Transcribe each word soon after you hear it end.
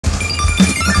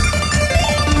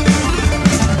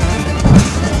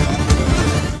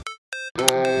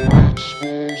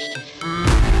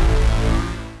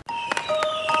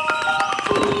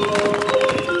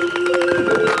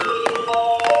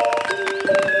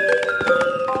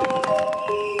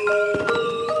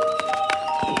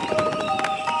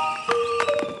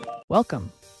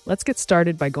Welcome! Let's get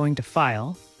started by going to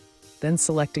File, then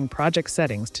selecting Project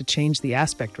Settings to change the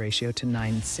aspect ratio to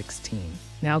 9:16.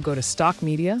 Now go to Stock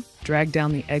Media, drag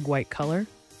down the egg white color,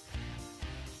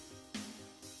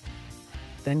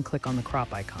 then click on the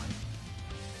crop icon.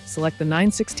 Select the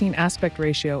 9:16 aspect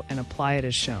ratio and apply it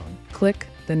as shown. Click,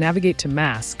 then navigate to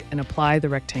Mask and apply the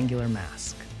rectangular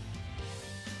mask.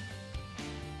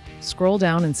 Scroll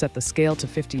down and set the scale to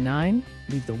 59,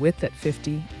 leave the width at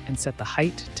 50, and set the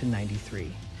height to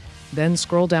 93. Then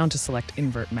scroll down to select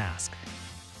Invert Mask.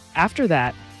 After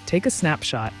that, take a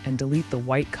snapshot and delete the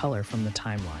white color from the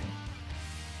timeline.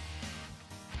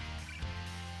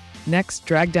 Next,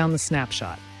 drag down the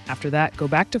snapshot. After that, go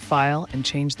back to File and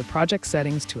change the project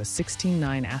settings to a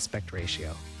 16:9 aspect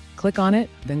ratio. Click on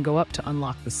it, then go up to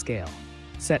unlock the scale.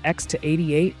 Set X to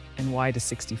 88 and Y to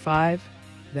 65,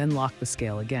 then lock the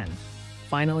scale again.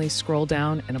 Finally, scroll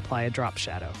down and apply a drop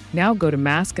shadow. Now go to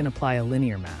Mask and apply a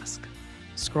linear mask.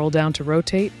 Scroll down to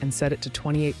Rotate and set it to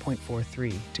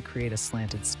 28.43 to create a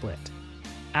slanted split.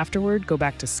 Afterward, go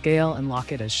back to Scale and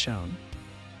lock it as shown.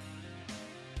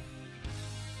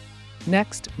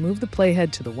 Next, move the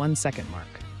playhead to the 1 second mark.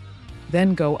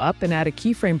 Then go up and add a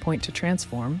keyframe point to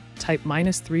transform, type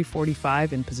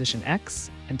 -345 in position X,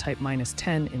 and type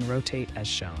 -10 in Rotate as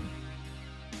shown.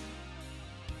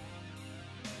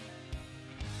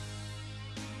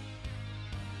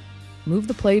 Move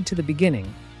the blade to the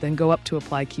beginning, then go up to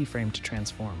apply keyframe to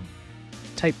transform.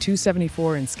 Type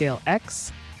 274 in scale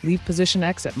X, leave position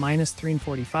X at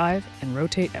 -345 and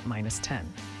rotate at -10.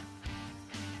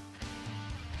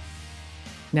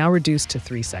 Now reduce to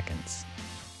 3 seconds.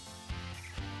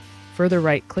 Further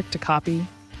right, click to copy,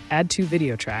 add 2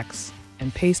 video tracks,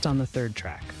 and paste on the 3rd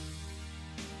track.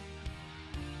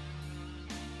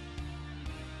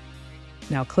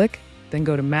 Now click, then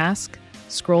go to Mask,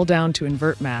 scroll down to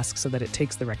Invert Mask so that it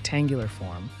takes the rectangular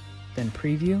form, then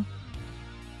Preview.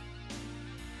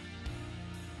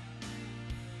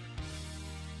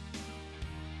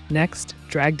 Next,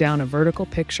 drag down a vertical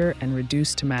picture and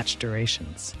reduce to match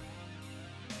durations.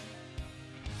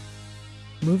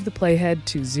 Move the playhead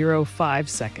to 0.5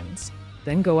 seconds,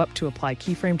 then go up to apply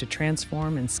keyframe to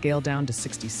transform and scale down to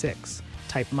 66.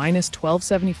 Type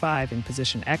 -1275 in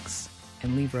position X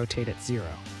and leave rotate at 0.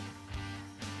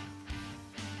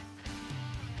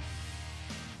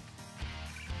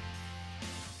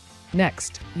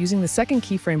 Next, using the second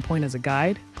keyframe point as a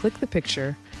guide, click the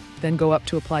picture, then go up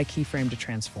to apply keyframe to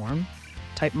transform,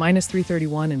 type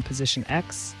 -331 in position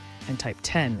X, and type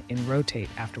 10 in rotate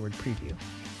afterward preview.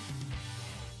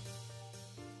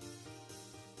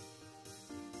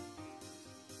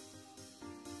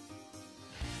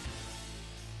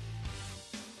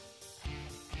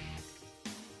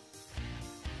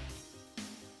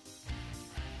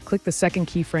 Click the second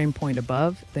keyframe point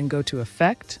above, then go to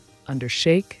Effect, under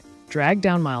Shake, drag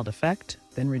down Mild Effect,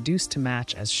 then reduce to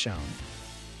match as shown.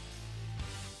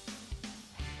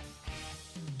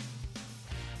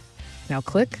 Now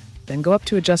click, then go up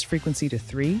to Adjust Frequency to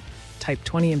 3, type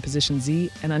 20 in position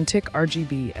Z, and untick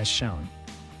RGB as shown.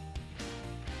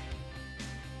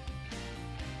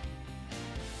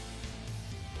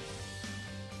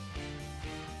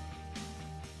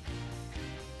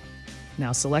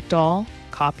 Now select all,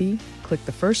 copy, click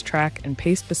the first track, and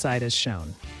paste beside as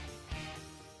shown.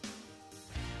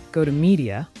 Go to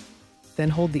Media, then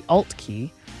hold the Alt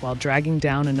key while dragging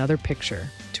down another picture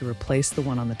to replace the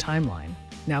one on the timeline.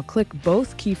 Now click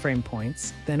both keyframe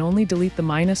points, then only delete the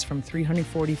minus from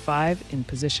 345 in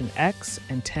position X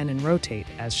and 10 in Rotate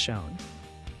as shown.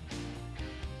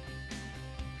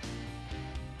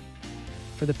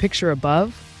 For the picture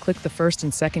above, click the first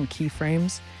and second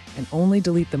keyframes and only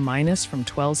delete the minus from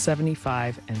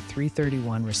 1275 and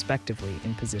 331 respectively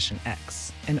in position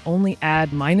X, and only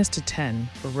add minus to 10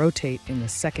 for rotate in the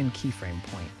second keyframe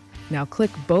point. Now click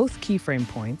both keyframe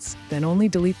points, then only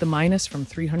delete the minus from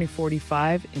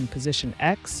 345 in position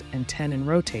X and 10 in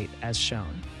rotate as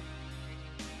shown.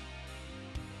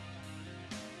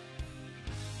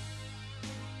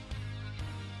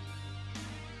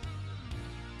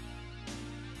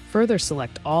 Further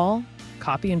select all,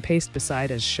 copy and paste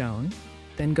beside as shown,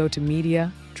 then go to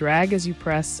Media, drag as you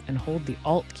press, and hold the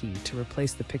Alt key to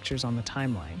replace the pictures on the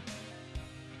timeline.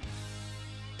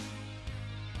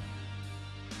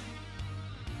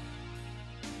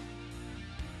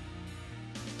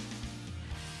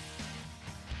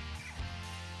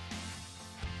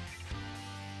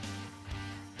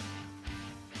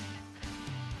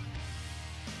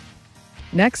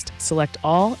 Next, select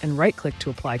all and right-click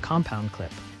to apply Compound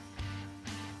Clip.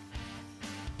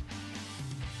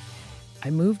 I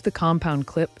moved the compound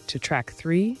clip to track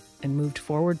 3 and moved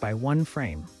forward by 1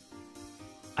 frame.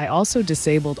 I also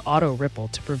disabled auto ripple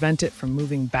to prevent it from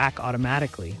moving back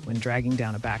automatically when dragging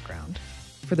down a background.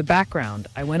 For the background,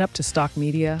 I went up to stock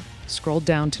media, scrolled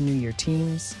down to New Year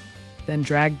themes, then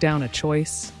dragged down a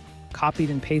choice,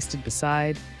 copied and pasted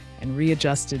beside, and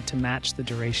readjusted to match the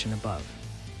duration above.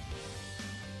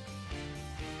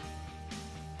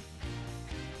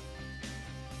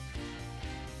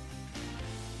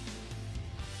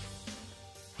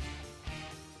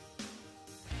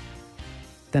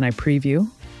 Then I preview.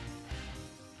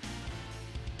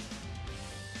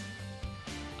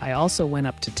 I also went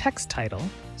up to text title,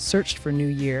 searched for New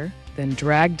Year, then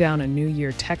dragged down a New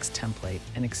Year text template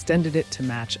and extended it to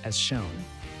match as shown.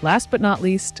 Last but not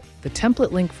least, the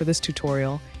template link for this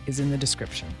tutorial is in the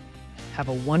description. Have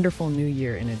a wonderful New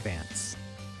Year in advance.